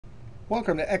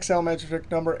Welcome to Excel Magic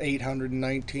Trick number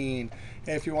 819.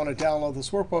 If you want to download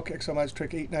this workbook, Excel Magic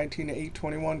Trick 819 to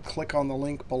 821, click on the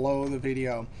link below the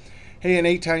video. Hey, in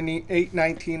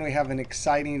 819 we have an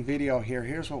exciting video here.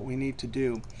 Here's what we need to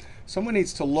do. Someone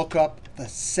needs to look up the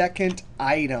second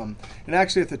item. And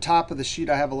actually at the top of the sheet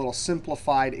I have a little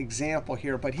simplified example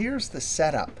here. But here's the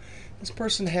setup. This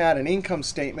person had an income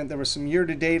statement. There was some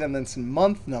year-to-date and then some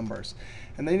month numbers.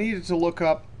 And they needed to look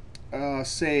up,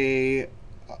 say,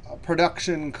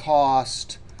 production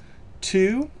cost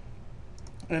 2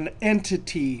 and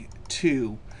entity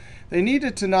 2. They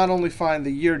needed to not only find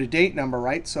the year-to-date number,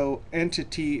 right? So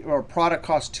entity or product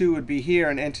cost 2 would be here,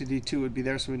 and entity 2 would be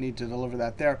there, so we need to deliver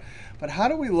that there. But how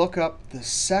do we look up the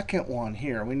second one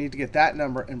here? We need to get that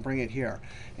number and bring it here.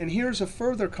 And here's a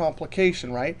further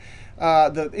complication, right?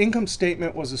 The income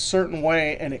statement was a certain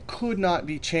way, and it could not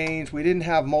be changed. We didn't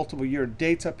have multiple year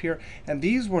dates up here, and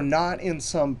these were not in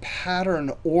some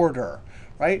pattern order,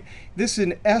 right? This,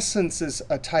 in essence, is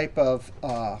a type of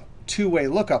two-way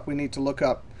lookup. We need to look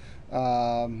up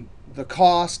the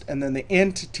cost and then the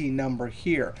entity number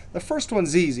here. The first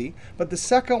one's easy, but the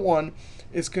second one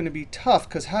is going to be tough,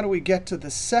 because how do we get to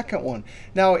the second one?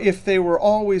 Now, if they were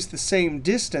always the same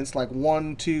distance, like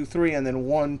 1, 2, 3, and then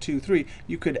 1, 2, 3,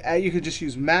 you could just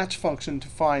use match function to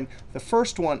find the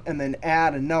first one and then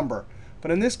add a number.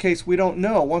 But in this case, we don't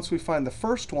know. Once we find the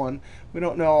first one, we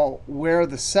don't know where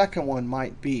the second one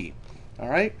might be. All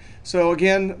right. So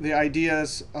again, the idea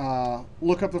is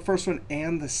look up the first one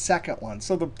and the second one.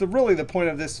 So really the point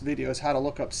of this video is how to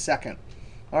look up second.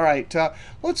 All right.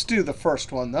 Let's do the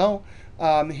first one, though.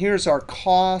 Here's our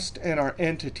cost and our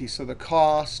entity. So the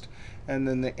cost and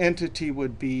then the entity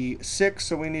would be 6.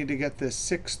 So we need to get this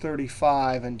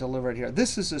 635 and deliver it here.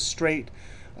 This is a straight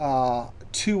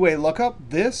two-way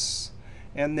lookup, this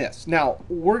and this. Now,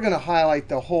 we're going to highlight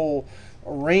the whole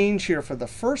range here for the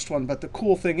first one. But the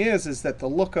cool thing is that the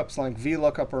lookups like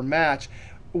VLOOKUP or match,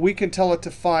 we can tell it to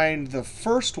find the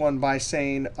first one by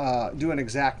saying do an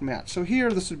exact match. So here,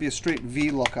 this would be a straight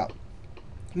VLOOKUP.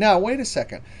 Now, wait a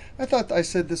second. I thought I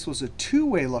said this was a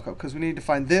two-way lookup, because we need to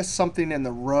find this, something in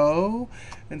the row,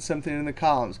 and something in the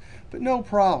columns. But no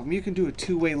problem. You can do a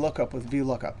two-way lookup with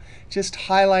VLOOKUP. Just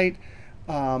highlight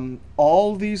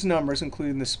all these numbers,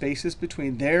 including the spaces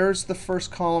between. There's the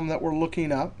first column that we're looking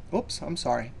up. Oops, I'm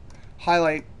sorry.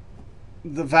 Highlight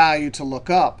the value to look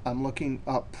up. I'm looking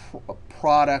up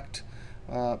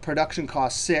production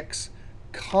cost 6,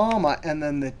 comma, and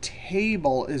then the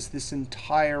table is this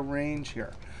entire range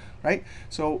here, right?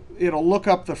 So it'll look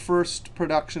up the first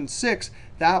production 6.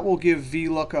 That will give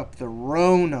VLOOKUP the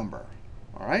row number.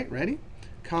 All right, ready?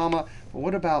 Comma. Well,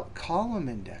 what about column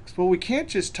index? Well, we can't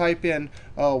just type in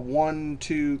 1,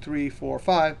 2, 3, 4,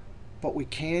 5, but we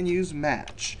can use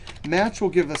match. Match will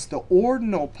give us the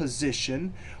ordinal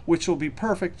position, which will be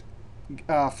perfect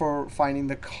for finding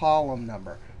the column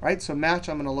number. Right? So match,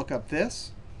 I'm going to look up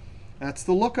this. That's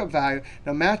the lookup value.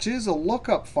 Now, match is a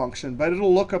lookup function, but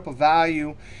it'll look up a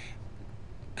value,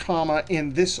 comma,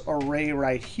 in this array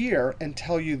right here and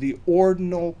tell you the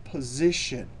ordinal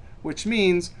position, which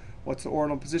means what's the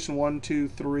ordinal position? 1, 2,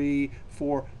 3,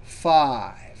 4,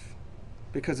 5,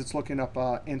 because it's looking up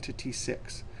entity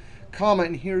 6. Comma,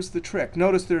 and here's the trick.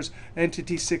 Notice there's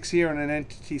entity 6 here and an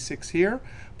entity 6 here.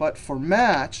 But for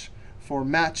match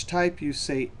type, you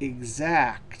say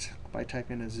exact by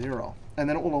typing a 0. And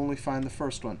then it will only find the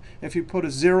first one. If you put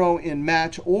a 0 in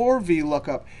match or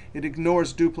VLOOKUP, it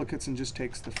ignores duplicates and just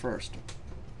takes the first,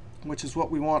 which is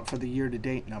what we want for the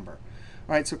year-to-date number.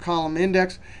 All right, so column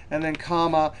index, and then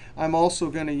comma. I'm also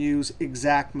going to use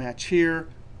exact match here,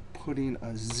 putting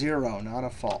a 0, not a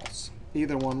false.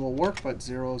 Either one will work, but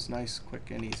 0 is nice, quick,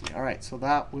 and easy. All right, so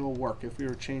that will work. If we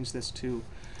were to change this to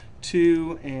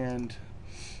 2 and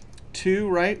 2,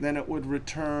 right, then it would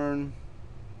return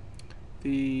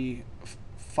the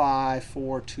 5,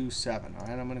 4, 2, 7. All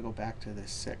right, I'm going to go back to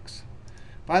this 6.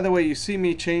 By the way, you see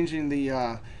me changing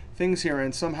the things here,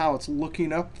 and somehow it's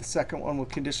looking up the second one with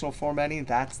conditional formatting.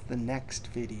 That's the next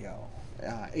video,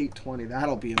 820.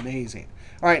 That'll be amazing.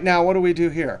 All right, now what do we do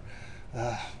here?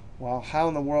 Well, how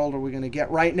in the world are we going to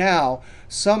get right now?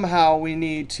 Somehow we're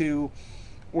going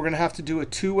to have to do a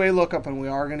two-way lookup, and we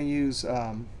are going to use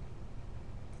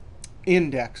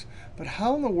index. But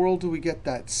how in the world do we get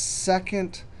that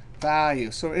second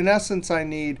value? So in essence, I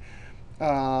need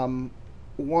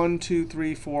 1, 2,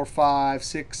 3, 4, 5,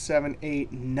 6, 7,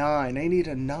 8, 9. I need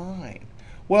a 9.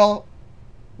 Well,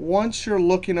 once you're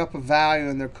looking up a value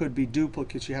and there could be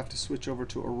duplicates, you have to switch over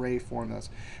to array formulas.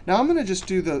 Now, I'm going to just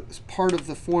do the part of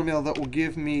the formula that will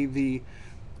give me the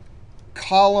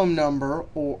column number,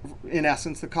 or in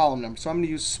essence, the column number. So I'm going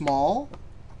to use small.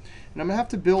 And I'm going to have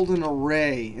to build an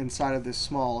array inside of this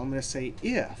small. I'm going to say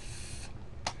if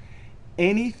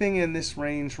anything in this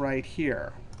range right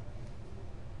here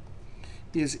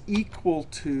is equal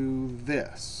to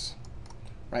this.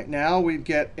 Right now, we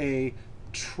get a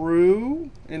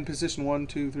true in position 1,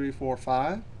 2, 3, 4,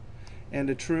 5, and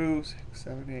a true 6,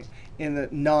 7, 8 in the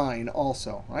 9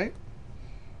 also, right?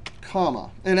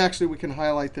 Comma. And actually, we can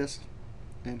highlight this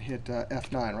and hit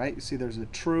F9, right? You see there's a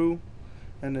true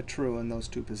and a true in those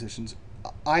two positions.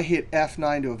 I hit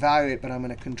F9 to evaluate, but I'm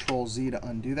going to Control Z to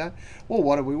undo that. Well,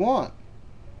 what do we want?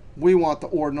 We want the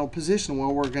ordinal position.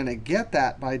 Well, we're going to get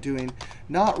that by doing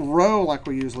not row like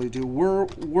we usually do. We're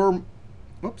going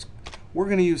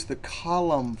to use the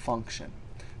column function.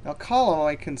 Now, column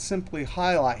I can simply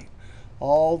highlight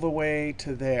all the way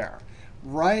to there.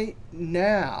 Right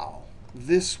now,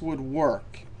 this would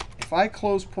work. If I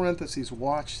close parentheses,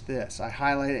 watch this. I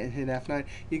highlight it and hit F9.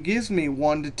 It gives me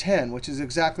 1 to 10, which is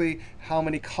exactly how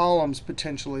many columns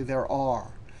potentially there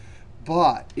are.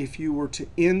 But if you were to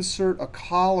insert a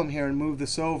column here and move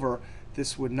this over,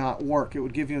 this would not work. It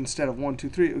would give you, instead of 1, 2,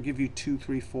 3, it would give you 2,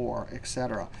 3, 4,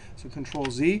 etc. So Control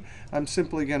Z. I'm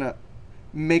simply going to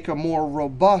make a more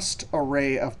robust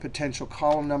array of potential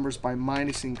column numbers by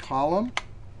minusing column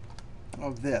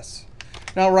of this.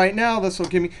 Now, right now, this will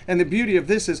give me, and the beauty of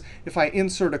this is if I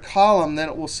insert a column, then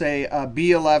it will say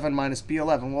B11 minus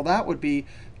B11. Well, that would be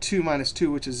 2 minus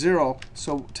 2, which is 0.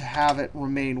 So to have it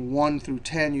remain 1 through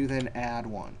 10, you then add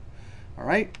 1. All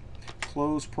right?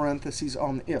 Close parentheses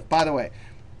on the if. By the way,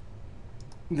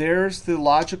 there's the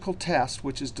logical test,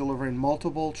 which is delivering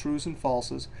multiple trues and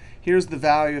falses. Here's the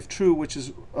value of true, which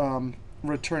is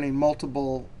returning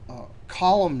multiple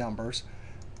column numbers.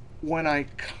 When I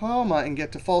comma and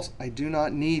get to false, I do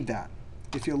not need that.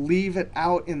 If you leave it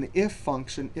out in the if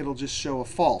function, it'll just show a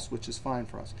false, which is fine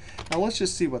for us. Now, let's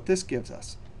just see what this gives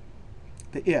us.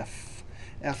 The if,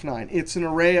 F9. It's an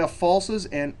array of falses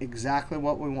and exactly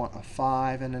what we want, a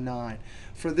 5 and a 9.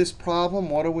 For this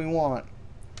problem, what do we want?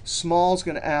 Small is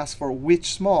going to ask for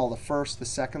which small, the first, the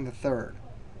second, the third.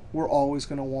 We're always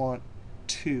going to want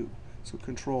 2. So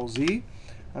Control Z.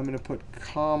 I'm going to put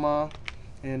comma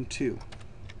and 2.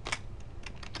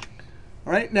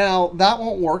 All right, now that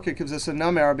won't work. It gives us a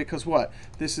num error because what?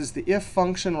 This is the if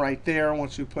function right there.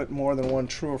 Once you put more than one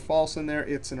true or false in there,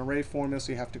 it's an array formula,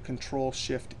 so you have to Control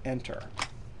Shift Enter.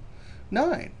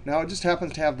 9. Now it just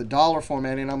happens to have the dollar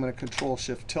formatting. I'm going to Control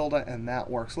Shift tilde, and that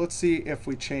works. Let's see if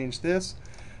we change this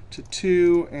to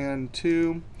 2 and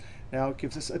 2. Now it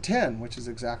gives us a 10, which is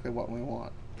exactly what we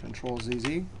want. Control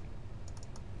ZZ.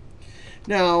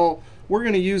 Now, we're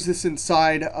going to use this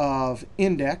inside of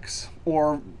index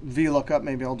or VLOOKUP.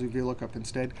 Maybe I'll do VLOOKUP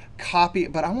instead. Copy,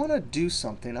 but I want to do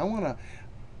something. I want to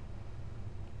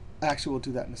actually, we'll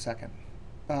do that in a second.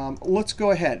 Let's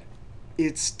go ahead.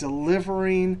 It's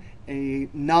delivering a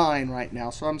 9 right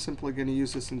now, so I'm simply going to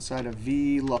use this inside of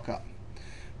VLOOKUP.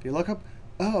 VLOOKUP,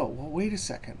 oh, well, wait a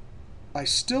second. I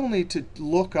still need to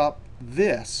look up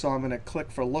this, so I'm going to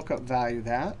click for lookup value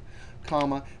that,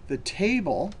 comma, the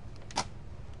table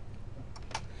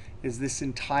is this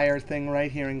entire thing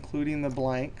right here, including the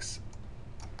blanks.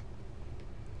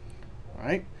 All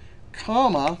right,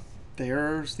 comma,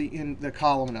 there's the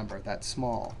column number, that's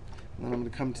small. And then I'm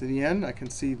going to come to the end. I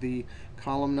can see the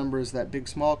column number is that big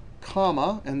small,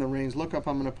 comma, and the range lookup,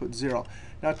 I'm going to put 0.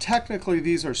 Now, technically,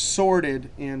 these are sorted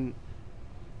in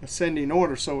ascending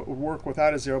order, so it would work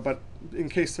without a 0. But in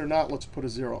case they're not, let's put a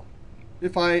 0.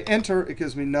 If I enter, it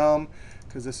gives me num.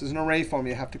 Because this is an array form,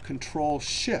 you have to Control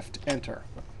Shift Enter.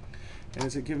 And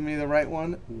is it giving me the right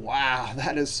one? Wow,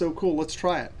 that is so cool. Let's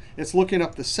try it. It's looking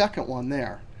up the second one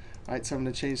there. All right, so I'm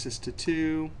going to change this to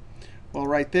 2. Well,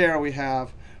 right there we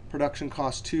have production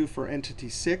cost 2 for entity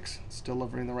 6. It's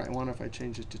delivering the right one if I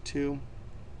change it to 2.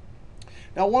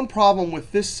 Now, one problem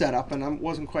with this setup, and I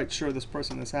wasn't quite sure this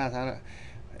person has had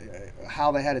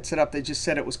how they had it set up. They just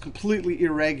said it was completely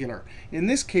irregular. In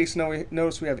this case,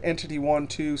 notice we have entity 1,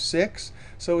 2, 6.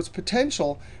 So it's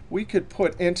potential we could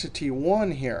put entity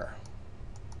 1 here.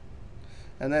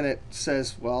 And then it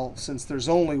says, well, since there's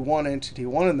only one entity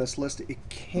 1 in this list, it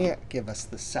can't give us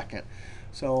the second.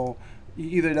 So you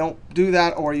either don't do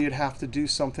that, or you'd have to do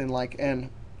something like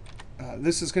n.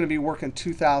 This is going to be working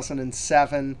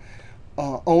 2007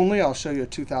 only. I'll show you a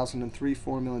 2003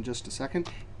 formula in just a second.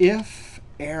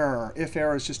 IFERROR.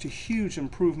 IFERROR is just a huge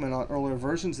improvement on earlier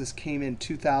versions. This came in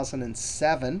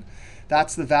 2007.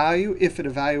 That's the value. If it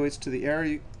evaluates to the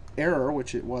error,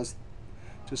 which it was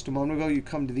just a moment ago, you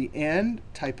come to the end,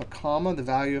 type a comma, the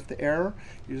value of the error.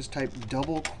 You just type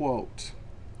double quote,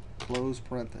 close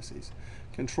parentheses.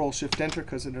 Control-Shift-Enter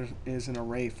because it is an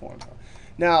array formula.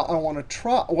 Now I want to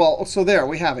try, well, so there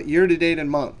we have it, year to date and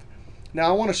month. Now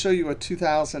I want to show you a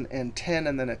 2010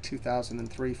 and then a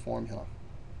 2003 formula.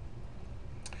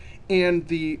 And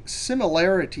the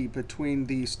similarity between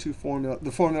these two formulas,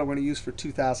 the formula we're going to use for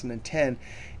 2010,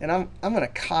 and I'm going to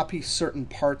copy certain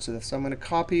parts of this. So I'm going to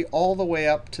copy all the way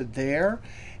up to there,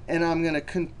 and I'm going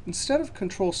to, instead of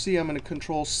Control-C, I'm going to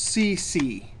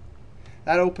Control-CC.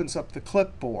 That opens up the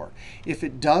clipboard. If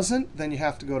it doesn't, then you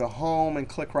have to go to Home and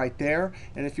click right there.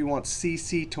 And if you want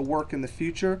CC to work in the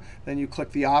future, then you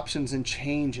click the options and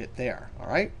change it there. All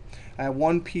right? I have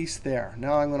one piece there.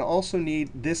 Now I'm going to also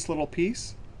need this little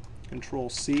piece.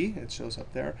 Control-C, it shows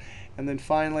up there. And then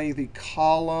finally, the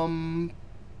column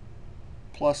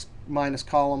plus minus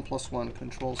column plus 1,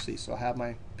 Control-C. So I have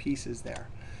my pieces there.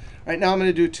 All right, now I'm going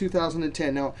to do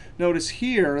 2010. Now notice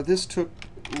here, this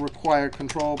required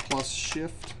Control plus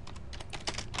Shift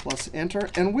plus Enter.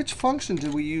 And which function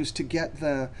did we use to get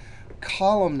the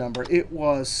column number? It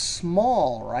was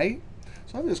small, right?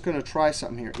 So I'm just going to try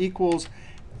something here. Equals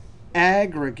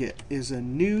aggregate is a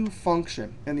new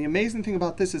function. And the amazing thing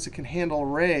about this is it can handle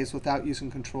arrays without using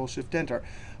Control-Shift-Enter.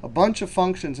 A bunch of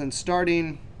functions, and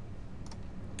starting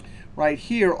right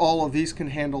here, all of these can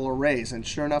handle arrays. And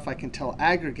sure enough, I can tell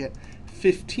aggregate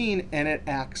 15, and it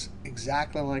acts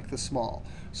exactly like the small.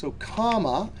 So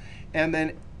comma, and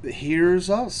then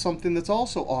here's something that's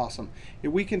also awesome.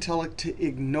 If we can tell it to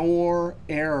ignore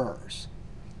errors,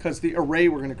 because the array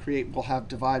we're going to create will have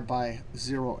divide by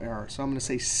 0 error. So I'm going to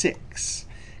say 6,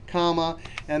 comma,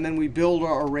 and then we build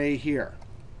our array here.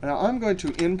 Now I'm going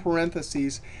to, in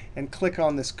parentheses, and click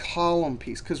on this column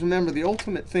piece. Because remember, the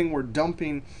ultimate thing we're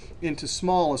dumping into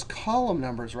small is column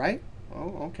numbers, right?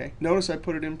 Oh, OK. Notice I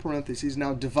put it in parentheses.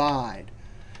 Now divide.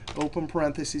 Open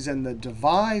parentheses, and the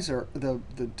divisor, the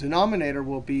denominator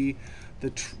will be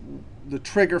the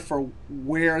trigger for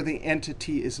where the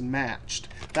entity is matched.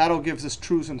 That'll give us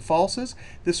trues and falses.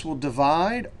 This will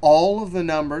divide all of the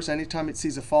numbers. Anytime it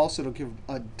sees a false, it'll give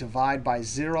a divide by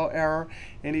 0 error.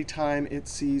 Anytime it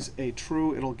sees a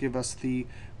true, it'll give us the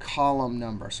column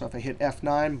number. So if I hit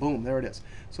F9, boom, there it is.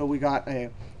 So we got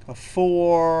a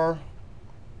 4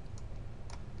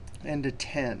 and a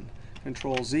 10.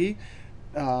 Control-Z.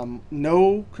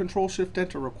 No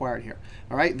Control-Shift-Enter required here.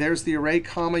 All right, there's the array,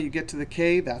 comma. You get to the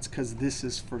K. That's because this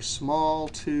is for small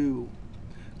 2.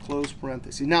 Close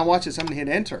parentheses. Now watch this. I'm going to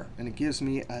hit Enter, and it gives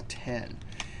me a 10.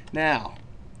 Now,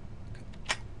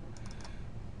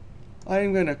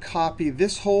 I'm going to copy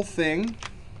this whole thing.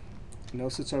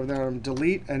 Notice it's over there. I'm going to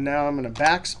delete, and now I'm going to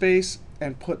backspace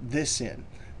and put this in.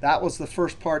 That was the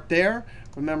first part there.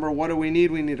 Remember, what do we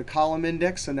need? We need a column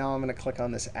index. So now I'm going to click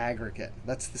on this aggregate.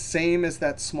 That's the same as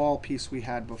that small piece we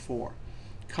had before.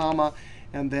 Comma,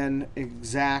 and then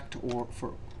exact, or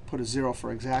put a 0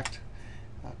 for exact.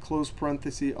 Close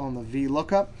parenthesis on the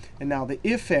VLOOKUP. And now the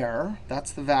if error,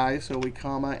 that's the value. So we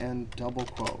comma and double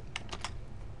quote.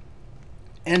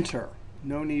 Enter.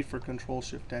 No need for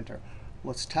Control-Shift-Enter.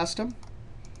 Let's test them.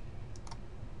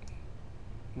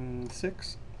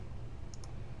 6.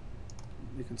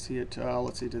 You can see it.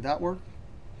 Let's see, did that work?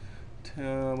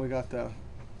 We got the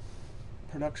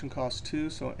production cost 2,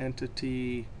 so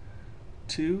entity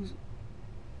 2.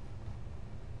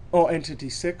 Oh, entity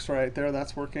 6 right there.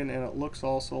 That's working, and it looks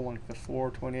also like the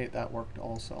 428. That worked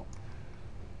also.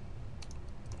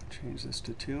 Change this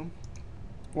to 2.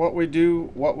 What would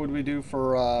we do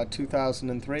for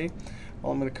 2003?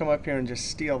 Well, I'm going to come up here and just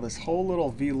steal this whole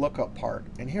little VLOOKUP part.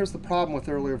 And here's the problem with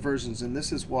earlier versions, and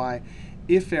this is why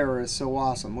IFERROR is so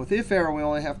awesome. With IFERROR, we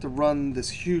only have to run this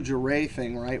huge array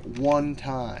thing, right, one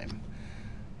time.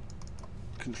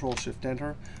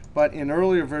 Control-Shift-Enter. But in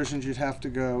earlier versions, you'd have to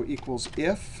go equals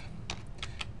if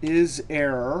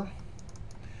ISERROR,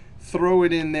 throw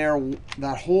it in there,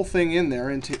 that whole thing in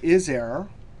there into ISERROR.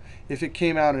 If it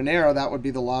came out an error, that would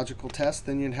be the logical test.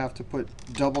 Then you'd have to put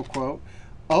double quote.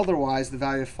 Otherwise, the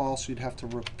value of false, you'd have to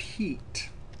repeat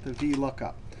the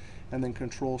VLOOKUP and then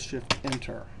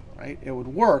Control-Shift-Enter. Right? It would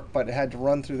work, but it had to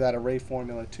run through that array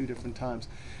formula 2 different times.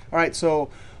 All right, so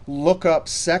lookup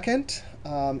second.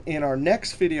 In our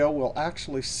next video, we'll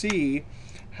actually see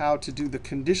how to do the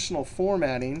conditional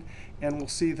formatting, and we'll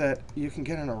see that you can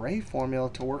get an array formula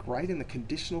to work right in the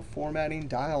conditional formatting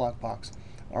dialog box.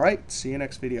 All right, see you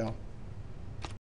next video.